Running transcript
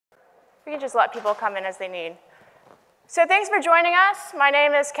We can just let people come in as they need. So thanks for joining us. My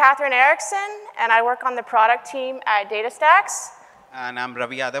name is Kathryn Erickson, and I work on the product team at DataStax. And I'm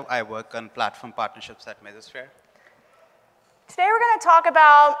Ravi Yadav. I work on platform partnerships at Mesosphere. Today we're going to talk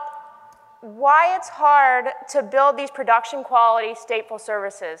about why it's hard to build these production quality stateful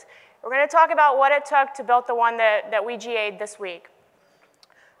services. We're going to talk about what it took to build the one that we GA'd this week.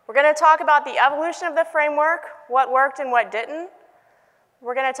 We're going to talk about the evolution of the framework, what worked and what didn't.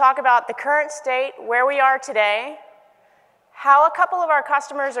 We're going to talk about the current state, where we are today, how a couple of our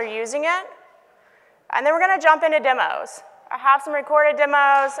customers are using it, and then we're going to jump into demos. I have some recorded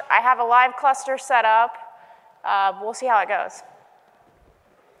demos. I have a live cluster set up. We'll see how it goes.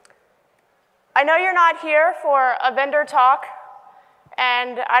 I know you're not here for a vendor talk,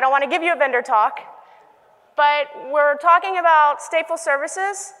 and I don't want to give you a vendor talk, but we're talking about stateful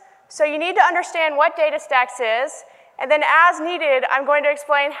services, so you need to understand what DataStax is, and then as needed, I'm going to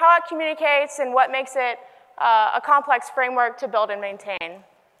explain how it communicates and what makes it a complex framework to build and maintain.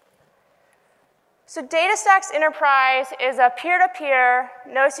 So DataStax Enterprise is a peer-to-peer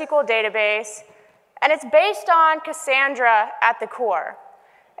NoSQL database, and it's based on Cassandra at the core.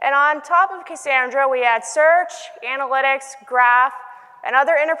 And on top of Cassandra, we add search, analytics, graph, and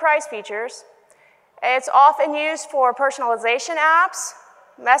other enterprise features. It's often used for personalization apps,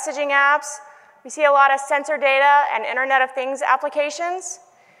 messaging apps. We see a lot of sensor data and Internet of Things applications.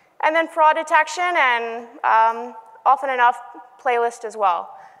 And then fraud detection and often enough playlist as well.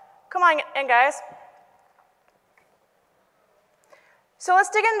 Come on in, guys. So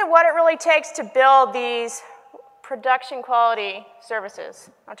let's dig into what it really takes to build these production quality services.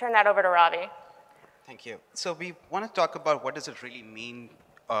 I'll turn that over to Ravi. Thank you. So we want to talk about what does it really mean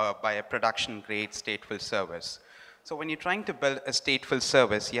by a production-grade stateful service. So when you're trying to build a stateful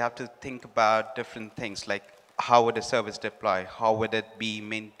service, you have to think about different things like how would a service deploy? How would it be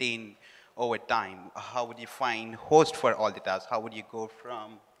maintained over time? How would you find host for all the tasks? How would you go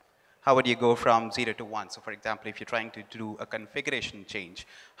from 0 to 1? So for example, if you're trying to do a configuration change,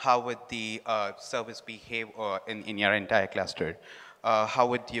 how would the service behave in your entire cluster? How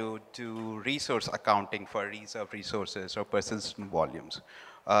would you do resource accounting for reserved resources or persistent volumes?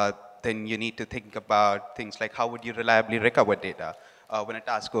 Then you need to think about things like how would you reliably recover data? When a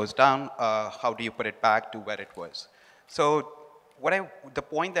task goes down, how do you put it back to where it was? So the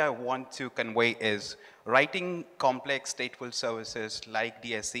point that I want to convey is writing complex stateful services like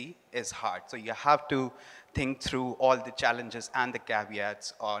DSE is hard. So you have to think through all the challenges and the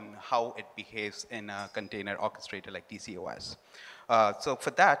caveats on how it behaves in a container orchestrator like DCOS. So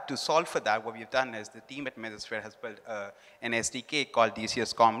for that, to solve for that, what we've done is the team at Mesosphere has built an SDK called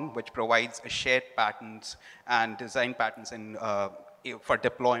DCOS Common, which provides shared patterns and design patterns for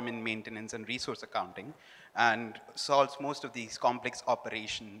deployment, maintenance, and resource accounting, and solves most of these complex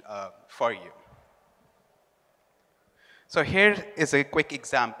operations for you. So here is a quick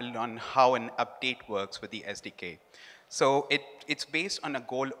example on how an update works with the SDK. So it's based on a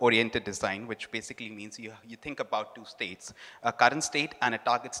goal-oriented design, which basically means you think about two states, a current state and a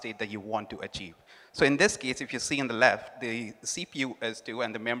target state that you want to achieve. So in this case, if you see on the left, the CPU is 2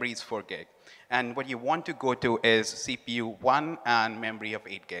 and the memory is 4 gig. And what you want to go to is CPU 1 and memory of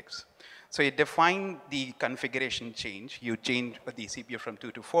 8 gigs. So you define the configuration change. You change the CPU from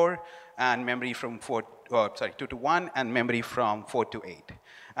 2 to 4 and memory from 2 to 1 and memory from 4 to 8.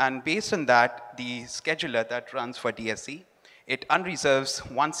 And based on that, the scheduler that runs for DSE, it unreserves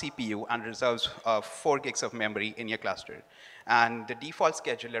 1 CPU and reserves 4 gigs of memory in your cluster. And the default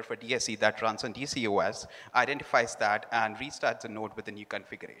scheduler for DSE that runs on DCOS identifies that and restarts the node with a new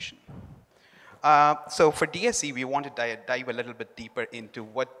configuration. So for DSE, we want to dive a little bit deeper into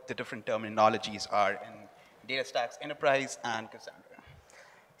what the different terminologies are in DataStax Enterprise and Cassandra.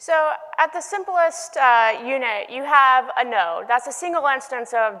 So at the simplest unit, you have a node. That's a single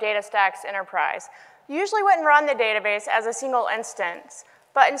instance of DataStax Enterprise. You usually wouldn't run the database as a single instance,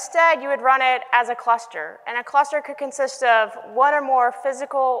 but instead you would run it as a cluster. And a cluster could consist of one or more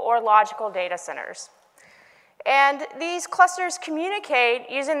physical or logical data centers. And these clusters communicate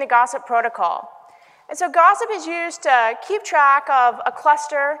using the gossip protocol. And so gossip is used to keep track of a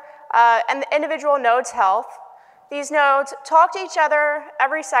cluster and the individual node's health. These nodes talk to each other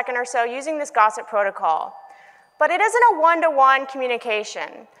every second or so using this gossip protocol. But it isn't a one-to-one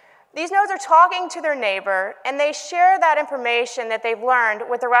communication. These nodes are talking to their neighbor, and they share that information that they've learned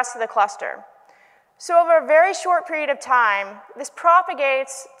with the rest of the cluster. So over a very short period of time, this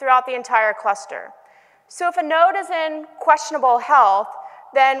propagates throughout the entire cluster. So if a node is in questionable health,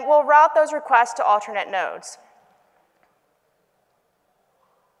 then we'll route those requests to alternate nodes.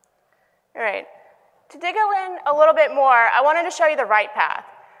 All right. To dig in a little bit more, I wanted to show you the write path.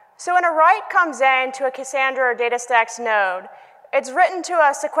 So when a write comes in to a Cassandra or DataStax node, it's written to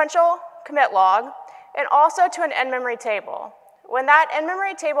a sequential commit log and also to an in-memory table. When that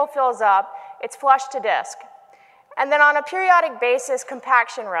in-memory table fills up, it's flushed to disk. And then on a periodic basis,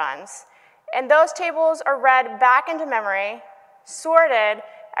 compaction runs. And those tables are read back into memory, sorted,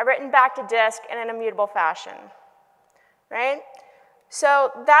 and written back to disk in an immutable fashion, right? So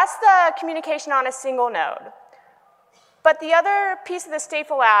that's the communication on a single node. But the other piece of the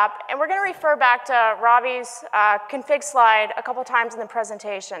stateful app, and we're going to refer back to Ravi's config slide a couple times in the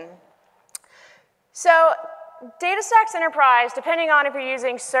presentation. So DataStax Enterprise, depending on if you're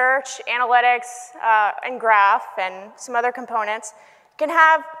using search, analytics, and graph, and some other components, can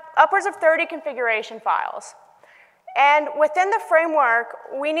have upwards of 30 configuration files. And within the framework,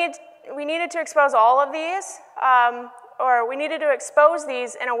 we needed to expose all of these, or we needed to expose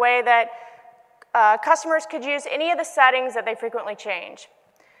these in a way that customers could use any of the settings that they frequently change.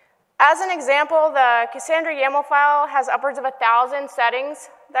 As an example, the Cassandra YAML file has upwards of 1,000 settings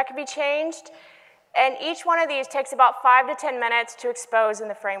that could be changed, and each one of these takes about 5 to 10 minutes to expose in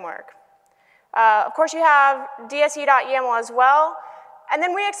the framework. Of course, you have DSE.YAML as well, and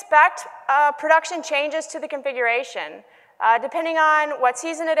then we expect production changes to the configuration. Depending on what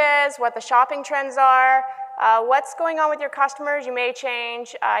season it is, what the shopping trends are, what's going on with your customers, you may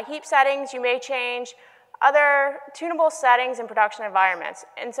change. Heap settings, you may change. Other tunable settings in production environments.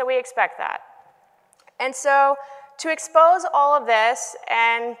 And so we expect that. And so to expose all of this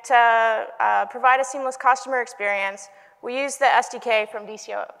and to provide a seamless customer experience, we use the SDK from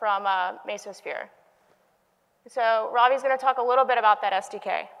Mesosphere. So Ravi's going to talk a little bit about that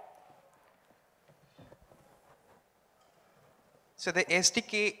SDK. So the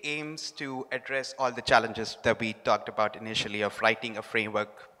SDK aims to address all the challenges that we talked about initially of writing a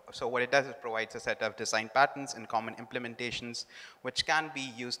framework. So what it does is provides a set of design patterns and common implementations, which can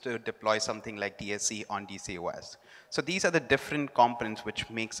be used to deploy something like DSE on DC OS. So these are the different components which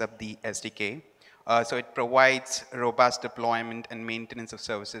makes up the SDK. So it provides robust deployment and maintenance of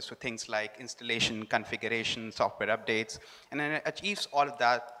services for things like installation, configuration, software updates, and then it achieves all of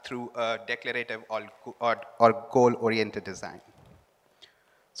that through a declarative or goal-oriented design.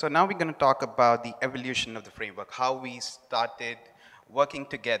 So now we're going to talk about the evolution of the framework, how we started working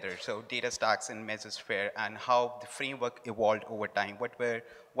together, so DataStax and Mesosphere, and how the framework evolved over time.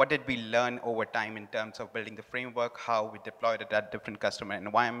 What did we learn over time in terms of building the framework, how we deployed it at different customer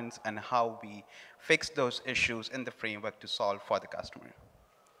environments, and how we fixed those issues in the framework to solve for the customer.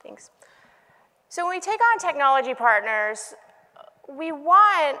 Thanks. So when we take on technology partners, we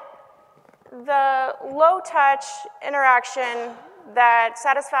want the low-touch interaction that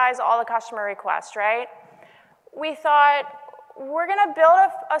satisfies all the customer requests, right? We thought, we're going to build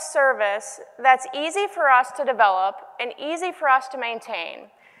a service that's easy for us to develop and easy for us to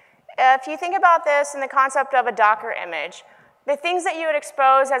maintain. If you think about this in the concept of a Docker image, the things that you would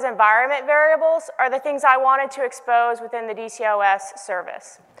expose as environment variables are the things I wanted to expose within the DCOS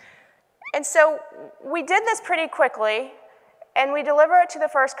service. And so we did this pretty quickly, and we deliver it to the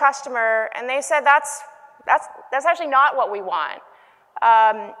first customer, and they said, that's actually not what we want.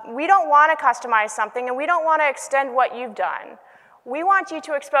 We don't want to customize something, and we don't want to extend what you've done. We want you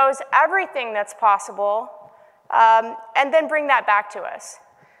to expose everything that's possible and then bring that back to us.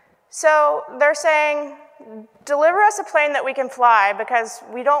 So they're saying, deliver us a plane that we can fly because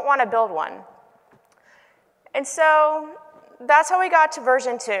we don't want to build one. And so that's how we got to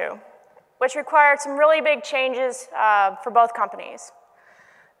version 2, which required some really big changes for both companies.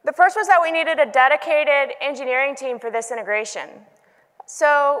 The first was that we needed a dedicated engineering team for this integration.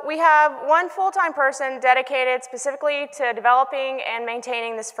 So we have one full-time person dedicated specifically to developing and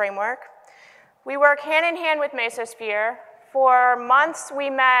maintaining this framework. We work hand in hand with Mesosphere. For months, we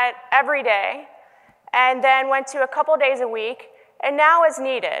met every day, and then went to a couple days a week, and now as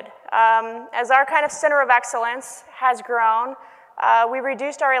needed. As our kind of center of excellence has grown, we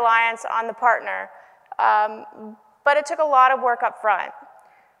reduced our reliance on the partner, but it took a lot of work up front.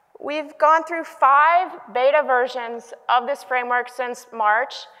 We've gone through 5 beta versions of this framework since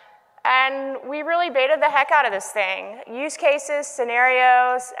March, and we really beta the heck out of this thing. Use cases,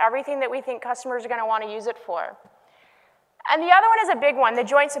 scenarios, everything that we think customers are going to want to use it for. And the other one is a big one, the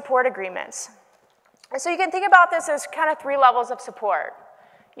joint support agreements. So you can think about this as kind of 3 levels of support.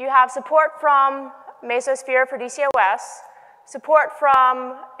 You have support from Mesosphere for DCOS, support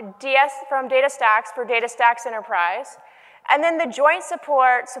from DataStax for DataStax Enterprise, and then the joint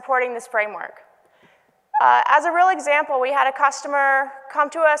support supporting this framework. As a real example, we had a customer come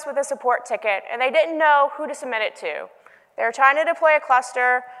to us with a support ticket, and they didn't know who to submit it to. They were trying to deploy a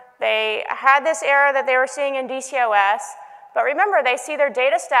cluster. They had this error that they were seeing in DCOS, But remember, they see their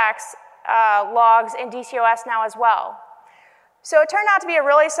DataStax logs in DCOS now as well. So it turned out to be a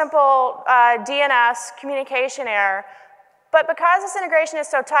really simple DNS communication error. But because this integration is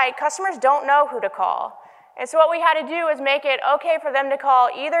so tight, customers don't know who to call. And so what we had to do was make it OK for them to call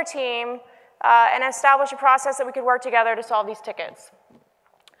either team and establish a process that we could work together to solve these tickets.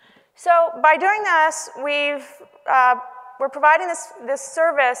 So by doing this, we're providing this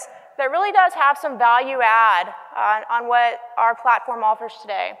service that really does have some value add on what our platform offers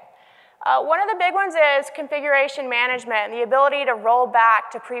today. One of the big ones is configuration management and the ability to roll back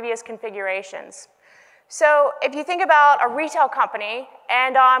to previous configurations. So if you think about a retail company,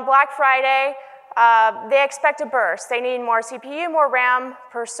 and on Black Friday, they expect a burst. They need more CPU, more RAM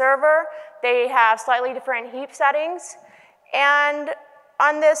per server. They have slightly different heap settings. And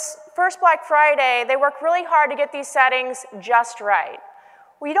on this first Black Friday, they work really hard to get these settings just right.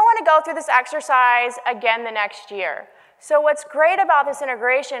 Well, you don't want to go through this exercise again the next year. So what's great about this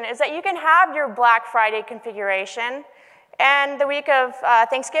integration is that you can have your Black Friday configuration, and the week of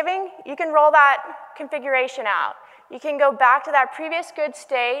Thanksgiving, you can roll that configuration out. You can go back to that previous good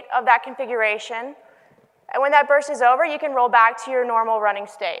state of that configuration, and when that burst is over, you can roll back to your normal running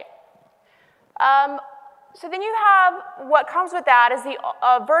state. So then you have what comes with that is the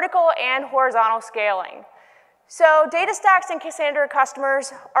vertical and horizontal scaling. So DataStax and Cassandra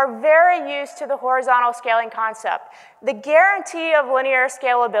customers are very used to the horizontal scaling concept, the guarantee of linear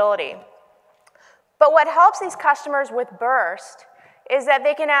scalability. But what helps these customers with burst is that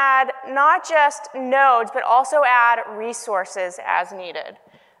they can add not just nodes, but also add resources as needed.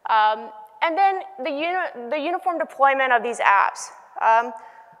 And then the uniform deployment of these apps.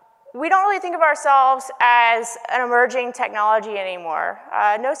 We don't really think of ourselves as an emerging technology anymore.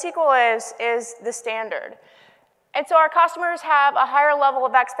 NoSQL is the standard. And so our customers have a higher level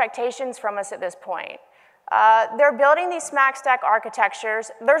of expectations from us at this point. They're building these smack stack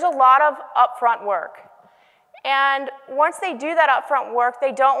architectures. There's a lot of upfront work. And once they do that upfront work,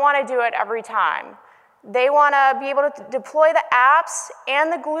 they don't want to do it every time. They want to be able to deploy the apps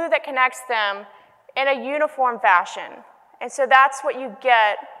and the glue that connects them in a uniform fashion. And so that's what you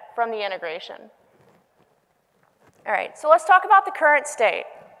get from the integration. All right, so let's talk about the current state.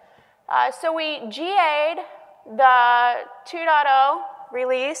 So we GA'd the 2.0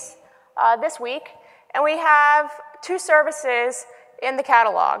 release this week, and we have two services in the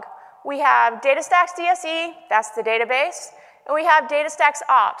catalog. We have DataStax DSE, that's the database, and we have DataStax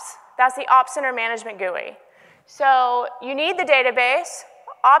Ops, that's the Ops Center Management GUI. So you need the database.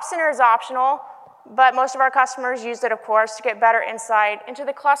 Ops Center is optional, but most of our customers use it, of course, to get better insight into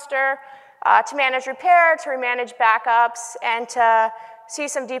the cluster, to manage repair, to manage backups, and to see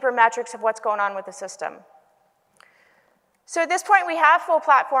some deeper metrics of what's going on with the system. So at this point, we have full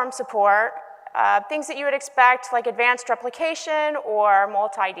platform support. Things that you would expect, like advanced replication or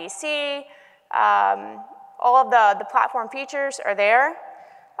multi-DC, all of the platform features are there.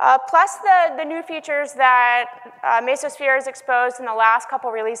 Plus the new features that Mesosphere has exposed in the last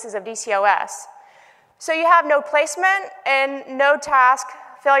couple releases of DCOS. So you have node placement and node task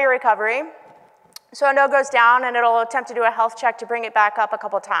failure recovery. So a node goes down and it'll attempt to do a health check to bring it back up a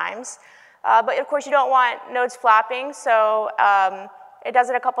couple times. But of course you don't want nodes flapping, so it does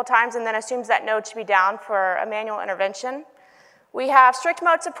it a couple times and then assumes that node should be down for a manual intervention. We have strict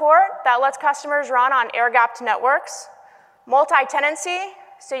mode support that lets customers run on air-gapped networks. Multi-tenancy,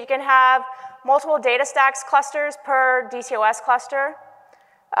 so you can have multiple DataStax clusters per DCOS cluster.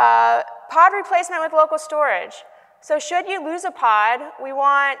 Pod replacement with local storage. So should you lose a pod, we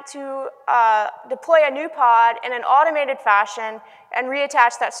want to deploy a new pod in an automated fashion and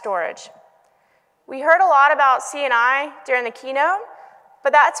reattach that storage. We heard a lot about CNI during the keynote,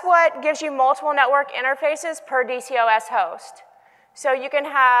 but that's what gives you multiple network interfaces per DCOS host. So you can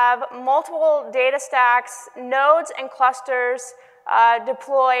have multiple DataStax nodes and clusters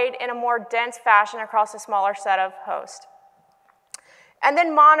deployed in a more dense fashion across a smaller set of hosts. And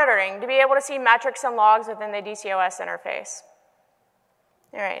then monitoring, to be able to see metrics and logs within the DCOS interface.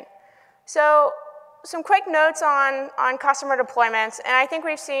 All right, so some quick notes on customer deployments, and I think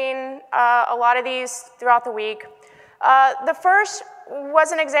we've seen a lot of these throughout the week. The first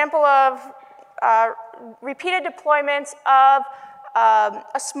was an example of repeated deployments of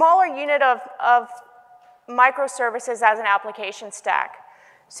a smaller unit of microservices as an application stack.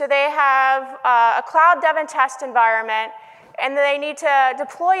 So they have a cloud dev and test environment, and they need to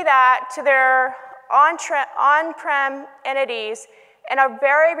deploy that to their on-prem entities in a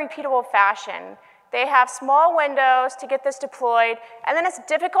very repeatable fashion. They have small windows to get this deployed, and then it's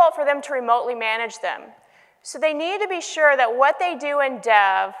difficult for them to remotely manage them. So they need to be sure that what they do in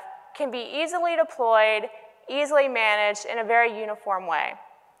dev can be easily deployed easily managed in a very uniform way.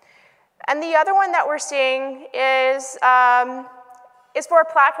 And the other one that we're seeing is for a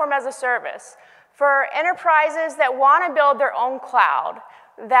platform as a service. For enterprises that want to build their own cloud,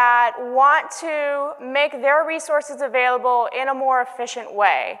 that want to make their resources available in a more efficient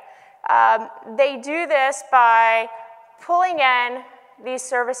way. They do this by pulling in these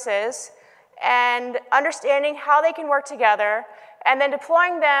services and understanding how they can work together, and then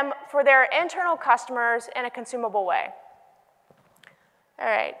deploying them for their internal customers in a consumable way. All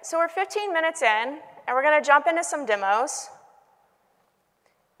right, so we're 15 minutes in, and we're going to jump into some demos.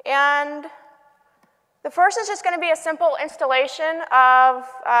 And the first is just going to be a simple installation of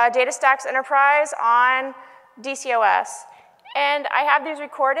DataStax Enterprise on DCOS. And I have these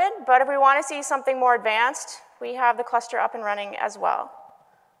recorded, but if we want to see something more advanced, we have the cluster up and running as well.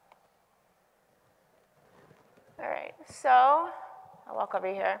 All right, so I'll walk over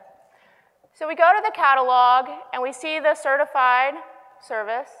here. So we go to the catalog, and we see the certified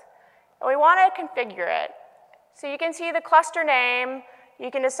service, and we want to configure it. So you can see the cluster name. You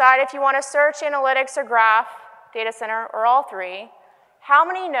can decide if you want to search, analytics, or graph, data center, or all three, how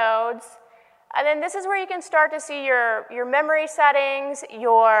many nodes, and then this is where you can start to see your memory settings,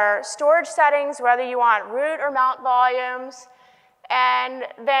 your storage settings, whether you want root or mount volumes, and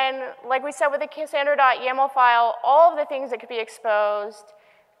then, like we said with the Cassandra.yaml file, all of the things that could be exposed,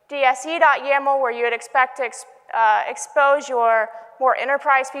 DSE.yaml, where you would expect to expose your more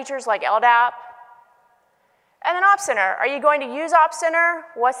enterprise features like LDAP. And then Op Center. Are you going to use Op Center?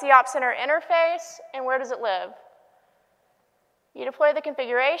 What's the Op Center interface? And where does it live? You deploy the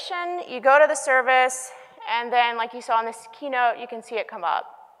configuration, you go to the service, and then, like you saw in this keynote, you can see it come up.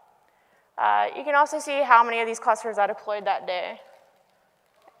 You can also see how many of these clusters I deployed that day.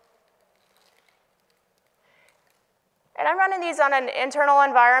 And I'm running these on an internal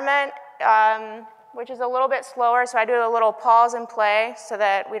environment, which is a little bit slower, so I do a little pause and play so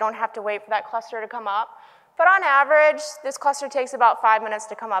that we don't have to wait for that cluster to come up. But on average, this cluster takes about 5 minutes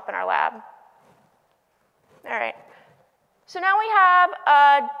to come up in our lab. All right. So now we have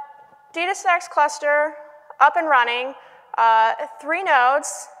a DataStax cluster up and running, 3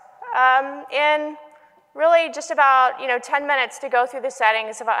 nodes, in really just about 10 minutes to go through the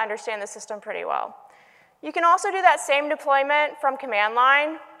settings if I understand the system pretty well. You can also do that same deployment from command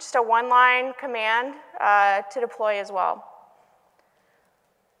line, just a 1-line command to deploy as well.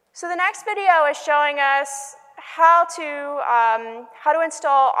 So the next video is showing us how to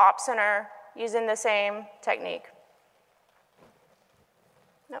install Op Center using the same technique.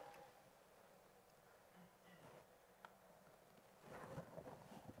 Nope.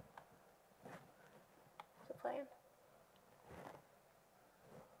 Is it playing?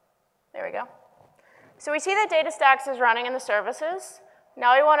 There we go. So we see that DataStax is running in the services.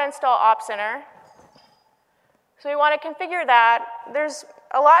 Now we want to install Op Center. So we want to configure that. There's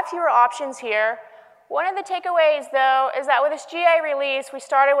a lot fewer options here. One of the takeaways, though, is that with this GA release, we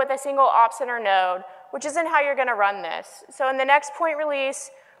started with a single Op Center node, which isn't how you're going to run this. So in the next point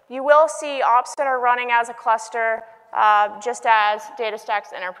release, you will see Op Center running as a cluster, just as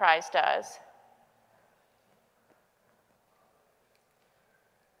DataStax Enterprise does.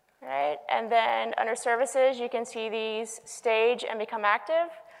 All right, and then under services, you can see these stage and become active.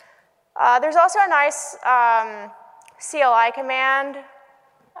 There's also a nice CLI command.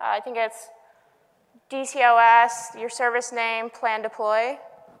 I think it's DCOS, your service name, plan deploy.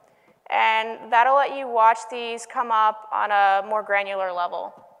 And that'll let you watch these come up on a more granular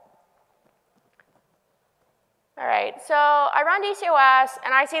level. All right, so I run DCOS,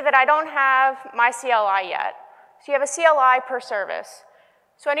 and I see that I don't have my CLI yet. So you have a CLI per service.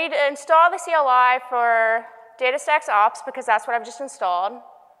 So I need to install the CLI for DataStax Ops, because that's what I've just installed.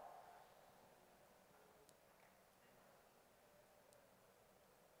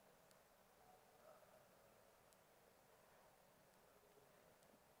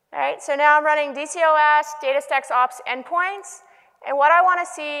 All right, so now I'm running DCOS, DataStax Ops endpoints, and what I want to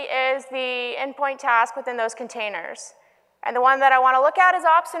see is the endpoint task within those containers. And the one that I want to look at is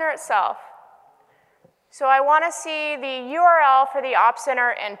Op Center itself. So I want to see the URL for the Op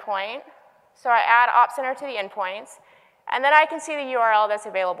Center endpoint. So I add Op Center to the endpoints, and then I can see the URL that's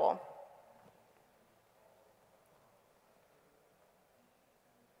available.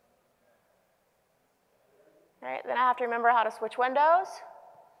 All right, then I have to remember how to switch windows.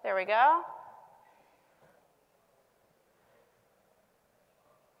 There we go.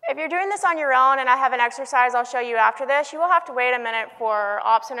 If you're doing this on your own, and I have an exercise I'll show you after this, you will have to wait a minute for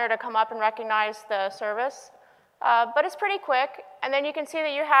Op Center to come up and recognize the service. But it's pretty quick. And then you can see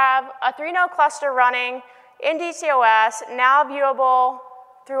that you have a 3-node cluster running in DCOS, now viewable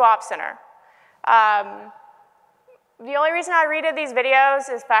through Op Center. The only reason I redid these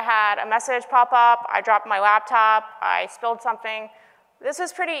videos is if I had a message pop up, I dropped my laptop, I spilled something. This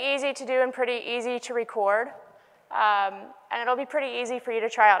was pretty easy to do and pretty easy to record. And it'll be pretty easy for you to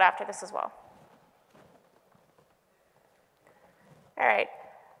try out after this as well. All right.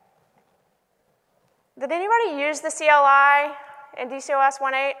 Did anybody use the CLI in DCOS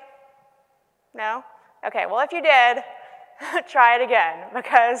 1.8? No? Okay, well if you did, try it again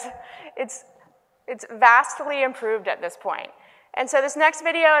because it's vastly improved at this point. And so this next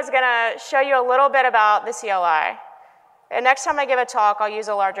video is going to show you a little bit about the CLI. And next time I give a talk, I'll use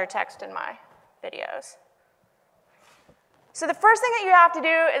a larger text in my videos. So the first thing that you have to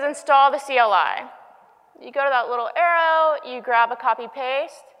do is install the CLI. You go to that little arrow, you grab a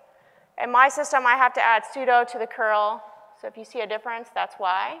copy-paste. In my system, I have to add sudo to the curl. So if you see a difference, that's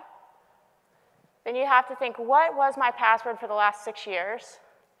why. Then you have to think, what was my password for the last 6 years?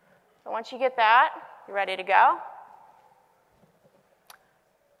 So once you get that, you're ready to go.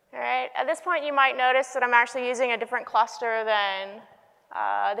 All right, at this point, you might notice that I'm actually using a different cluster than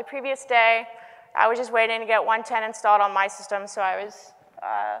the previous day. I was just waiting to get 110 installed on my system, so I was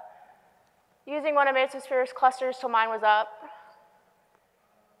using one of Mesosphere's clusters till mine was up.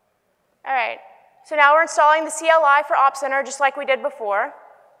 All right, so now we're installing the CLI for Op Center just like we did before.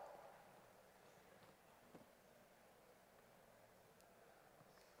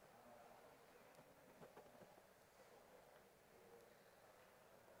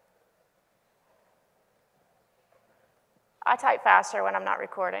 I type faster when I'm not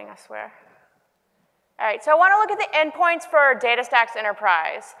recording, I swear. All right, so I want to look at the endpoints for DataStax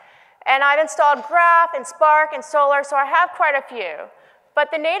Enterprise. And I've installed Graph and Spark and Solar, so I have quite a few. But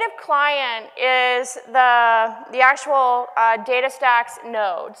the native client is the actual DataStax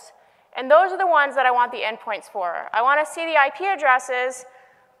nodes. And those are the ones that I want the endpoints for. I want to see the IP addresses,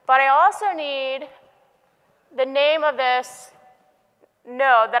 but I also need the name of this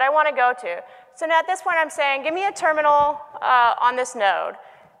node that I want to go to. So now at this point, I'm saying, give me a terminal on this node,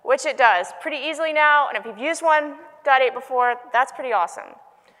 which it does pretty easily now. And if you've used 1.8 before, that's pretty awesome.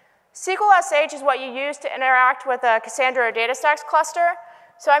 SQL-SH is what you use to interact with a Cassandra or DataStax cluster.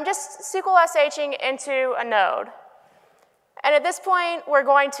 So I'm just SQL-SHing into a node. And at this point, we're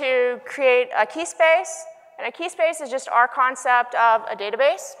going to create a key space. And a key space is just our concept of a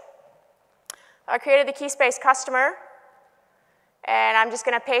database. I created the key space customer. And I'm just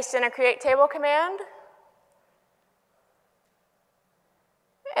going to paste in a create table command.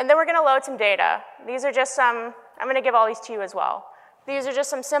 And then we're going to load some data. These are just some, I'm going to give all these to you as well. These are just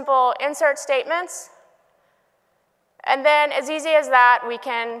some simple insert statements. And then as easy as that, we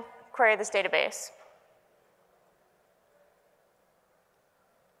can query this database.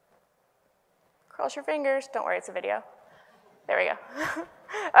 Cross your fingers. Don't worry, it's a video. There we go.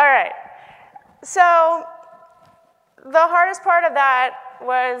 All right. So the hardest part of that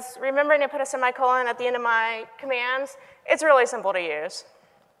was remembering to put a semicolon at the end of my commands. It's really simple to use.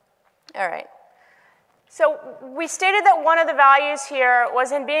 All right. So we stated that one of the values here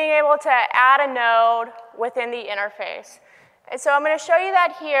was in being able to add a node within the interface. And so I'm going to show you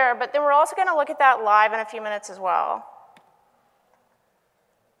that here, but then we're also going to look at that live in a few minutes as well.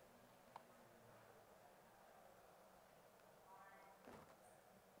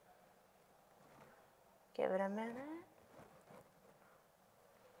 Give it a minute.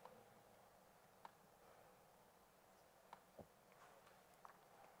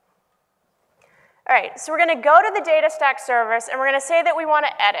 All right, so we're going to go to the DataStax service, and we're going to say that we want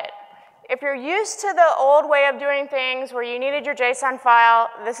to edit. If you're used to the old way of doing things where you needed your JSON file,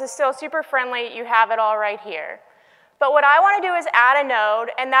 this is still super friendly. You have it all right here. But what I want to do is add a node,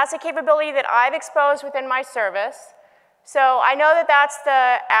 and that's a capability that I've exposed within my service. So I know that that's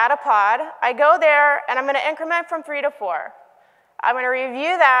the add a pod. I go there, and I'm going to increment from 3 to 4. I'm going to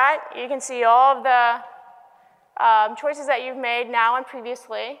review that. You can see all of the choices that you've made now and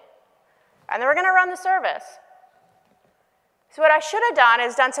previously. And then we're going to run the service. So what I should have done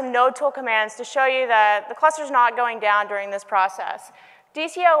is done some node tool commands to show you that the cluster's not going down during this process.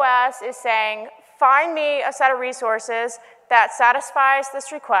 DCOS is saying, find me a set of resources that satisfies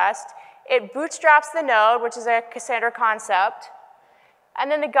this request. It bootstraps the node, which is a Cassandra concept.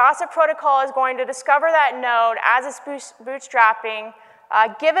 And then the gossip protocol is going to discover that node as it's bootstrapping,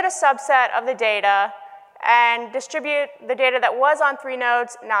 give it a subset of the data, and distribute the data that was on 3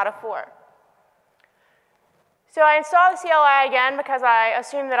 nodes, now to 4. So I installed the CLI again because I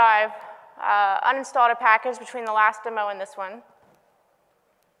assumed that I've uninstalled a package between the last demo and this one.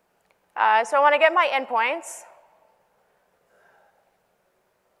 So I want to get my endpoints.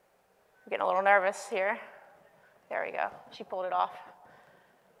 I'm getting a little nervous here. There we go. She pulled it off.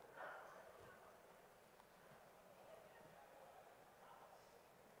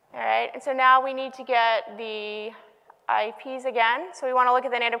 All right, and so now we need to get the IPs again. So we want to look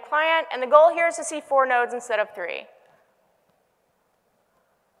at the native client, and the goal here is to see 4 nodes instead of 3.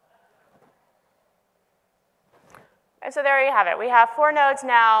 And so there you have it. We have 4 nodes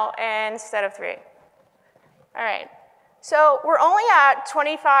now instead of 3. All right. So we're only at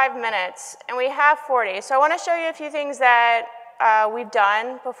 25 minutes, and we have 40. So I want to show you a few things that we've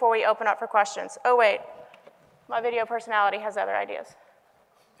done before we open up for questions. Oh, wait. My video personality has other ideas.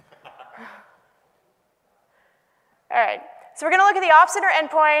 All right. So we're going to look at the op center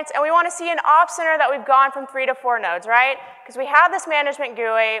endpoints, and we want to see an op center that we've gone from 3 to 4 nodes, right? Because we have this management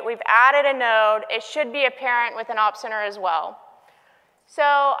GUI. We've added a node. It should be apparent with an op center as well. So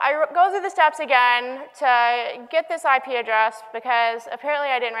I go through the steps again to get this IP address, because apparently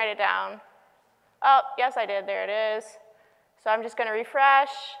I didn't write it down. Oh, yes, I did. There it is. So I'm just going to refresh.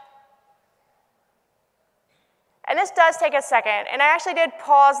 And this does take a second. And I actually did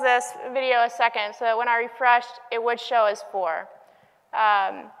pause this video a second so that when I refreshed, it would show as 4.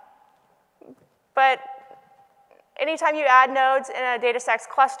 But anytime you add nodes in a DataStax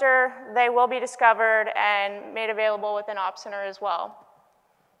cluster, they will be discovered and made available within Op Center as well.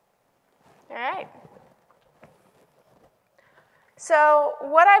 All right. So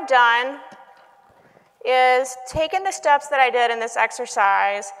what I've done is taken the steps that I did in this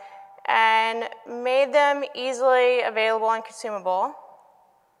exercise and made them easily available and consumable.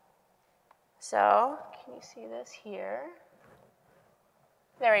 So can you see this here?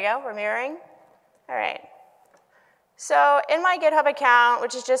 There we go, we're mirroring. All right. So in my GitHub account,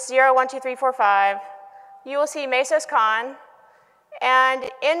 which is just 0123455, you will see MesosCon. And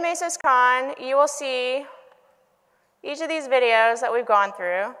in MesosCon, you will see each of these videos that we've gone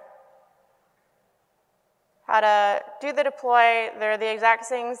through. How to do the deploy. They're the exact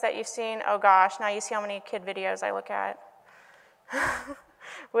things that you've seen. Oh gosh, now you see how many kid videos I look at.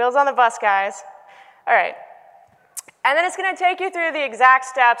 Wheels on the bus, guys. All right. And then it's going to take you through the exact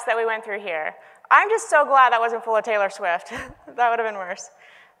steps that we went through here. I'm just so glad that wasn't full of Taylor Swift. That would have been worse.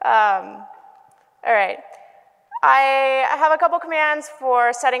 All right. I have a couple commands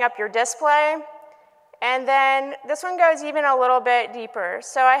for setting up your display. And then this one goes even a little bit deeper.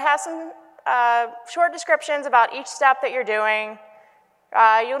 So I have some short descriptions about each step that you're doing.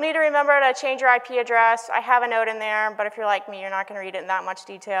 You'll need to remember to change your IP address. I have a note in there, but if you're like me, you're not going to read it in that much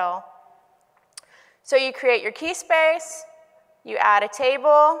detail. So you create your key space, you add a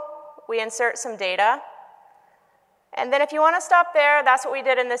table, we insert some data. And then if you want to stop there, that's what we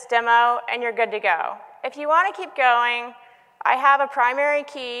did in this demo, and you're good to go. If you want to keep going, I have a primary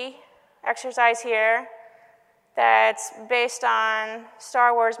key exercise here that's based on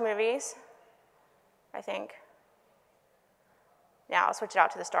Star Wars movies, I think. Yeah, I'll switch it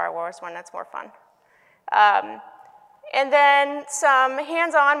out to the Star Wars one. That's more fun. And then some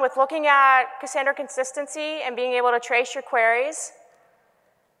hands-on with looking at Cassandra consistency and being able to trace your queries.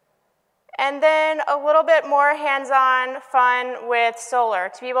 And then a little bit more hands-on fun with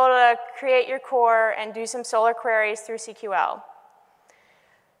Solr to be able to create your core and do some Solr queries through CQL.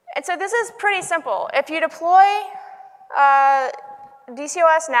 And so this is pretty simple. If you deploy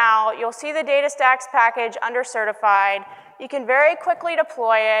DCOS now, you'll see the DataStax package under certified. You can very quickly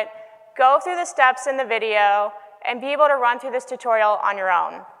deploy it, go through the steps in the video, and be able to run through this tutorial on your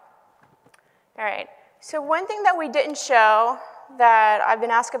own. All right, so one thing that we didn't show that I've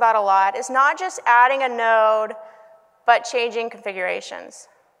been asked about a lot is not just adding a node, but changing configurations.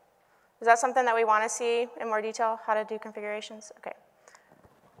 Is that something that we want to see in more detail, how to do configurations? Okay.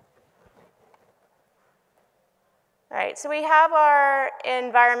 All right, so we have our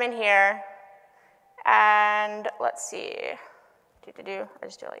environment here, and let's see. I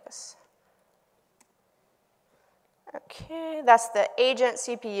just do it like this. Okay, that's the agent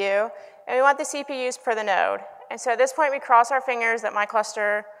CPU, and we want the CPUs per the node. And so at this point, we cross our fingers that my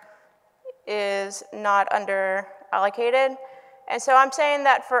cluster is not under allocated. And so I'm saying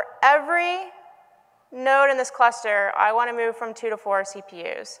that for every node in this cluster, I want to move from 2 to 4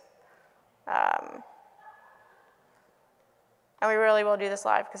 CPUs. And we really will do this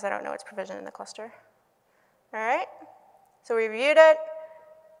live because I don't know what's provisioned in the cluster. All right, so we reviewed it,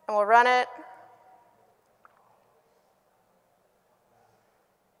 and we'll run it.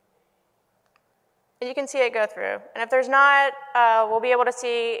 And you can see it go through. And if there's not, we'll be able to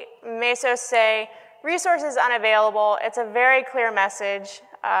see Mesos say, resources unavailable. It's a very clear message,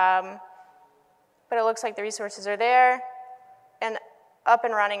 but it looks like the resources are there, and up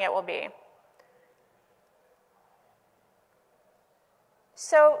and running it will be.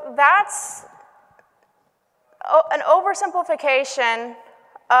 So that's an oversimplification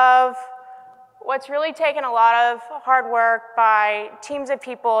of what's really taken a lot of hard work by teams of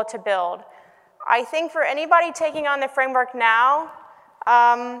people to build. I think for anybody taking on the framework now,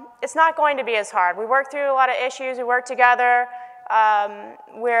 it's not going to be as hard. We worked through a lot of issues, we worked together.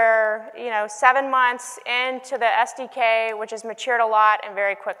 We're 7 months into the SDK, which has matured a lot and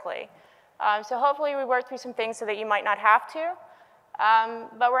very quickly. So hopefully we worked through some things so that you might not have to.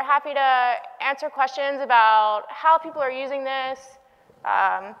 But we're happy to answer questions about how people are using this.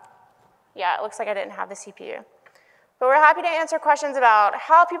 Yeah, it looks like I didn't have the CPU. But we're happy to answer questions about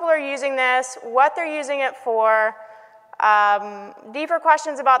how people are using this, what they're using it for, deeper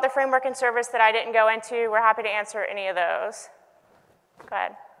questions about the framework and service that I didn't go into. We're happy to answer any of those. Go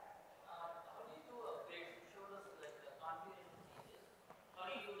ahead. How do you do upgrades? You showed us like the configuration changes. How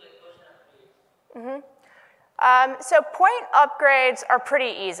do you do like version upgrades? So point upgrades are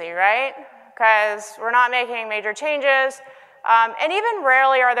pretty easy, right? Because we're not making major changes. And even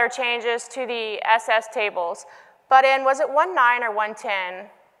rarely are there changes to the SS tables. But in, was it 1.9 or 1.10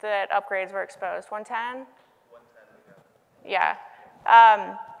 that upgrades were exposed? 1.10? 1.10, yeah.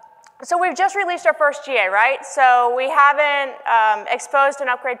 So we've just released our first GA, right? So we haven't exposed an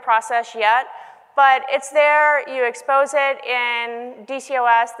upgrade process yet, but it's there. You expose it in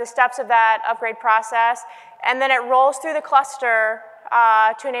DCOS, the steps of that upgrade process, and then it rolls through the cluster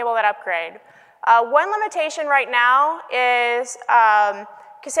to enable that upgrade. One limitation right now is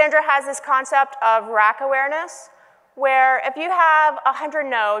Cassandra has this concept of rack awareness, where if you have 100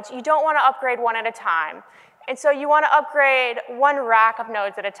 nodes, you don't want to upgrade one at a time. And so you want to upgrade one rack of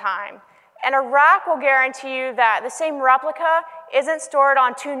nodes at a time. And a rack will guarantee you that the same replica isn't stored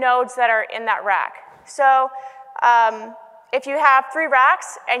on 2 nodes that are in that rack. So if you have 3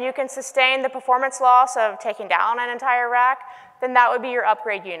 racks and you can sustain the performance loss of taking down an entire rack, then that would be your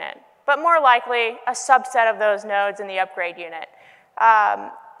upgrade unit. But more likely, a subset of those nodes in the upgrade unit.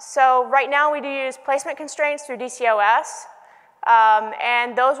 So right now we do use placement constraints through DCOS.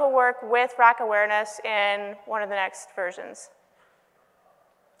 And those will work with rack awareness in one of the next versions.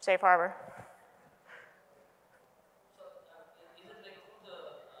 Safe harbor. So is it like through the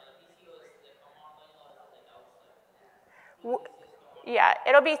DCOS that come online or is it like outside? Yeah,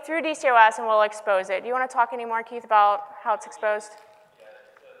 it'll be through DCOS and we'll expose it. Do you want to talk any more, Keith, about how it's exposed? Yeah,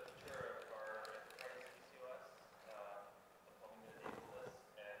 it's a feature of our enterprise DCOS, deploying the data list,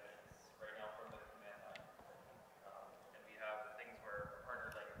 and it's right now from the command line. And we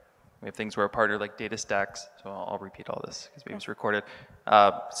have things where a partner like DataStax, so I'll repeat all this because maybe it's recorded.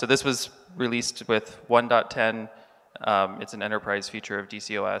 So this was released with 1.10. It's an enterprise feature of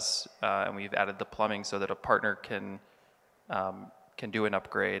DCOS, and we've added the plumbing so that a partner can do an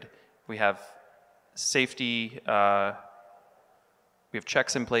upgrade. We have safety, we have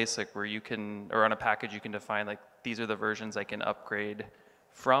checks in place, like where you can, or on a package you can define like these are the versions I can upgrade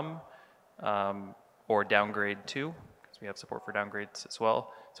from or downgrade to, because we have support for downgrades as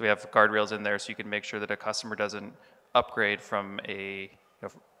well. So we have guardrails in there so you can make sure that a customer doesn't upgrade from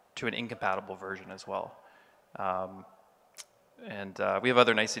to an incompatible version as well. And we have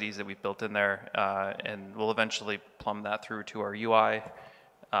other niceties that we've built in there, and we'll eventually plumb that through to our UI.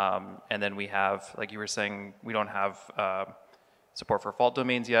 And then we have, like you were saying, we don't have support for fault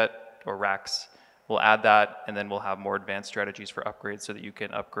domains yet, or racks. We'll add that, and then we'll have more advanced strategies for upgrades so that you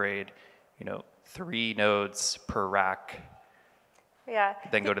can upgrade, 3 nodes per rack. Yeah.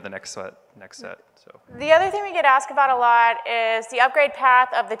 Then go to the next set. So. The other thing we get asked about a lot is the upgrade path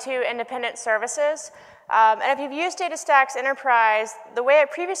of the 2 independent services. And if you've used DataStax Enterprise, the way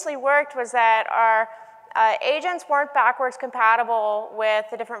it previously worked was that our agents weren't backwards compatible with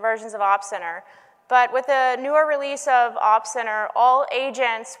the different versions of Op Center. But with the newer release of Op Center, all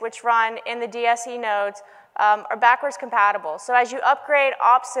agents which run in the DSE nodes are backwards compatible. So as you upgrade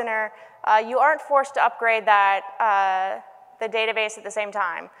Op Center, you aren't forced to upgrade that the database at the same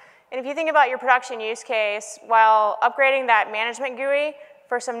time. And if you think about your production use case, while upgrading that management GUI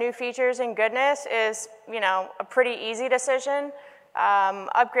for some new features and goodness is, a pretty easy decision,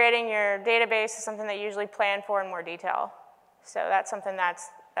 upgrading your database is something that you usually plan for in more detail. So that's something that's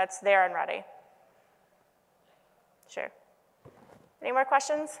there and ready. Sure. Any more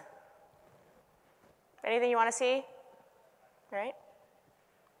questions? Anything you want to see? All right.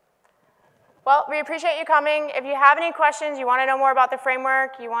 Well, we appreciate you coming. If you have any questions, you want to know more about the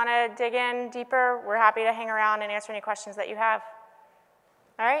framework, you want to dig in deeper, we're happy to hang around and answer any questions that you have.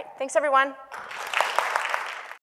 All right, thanks everyone.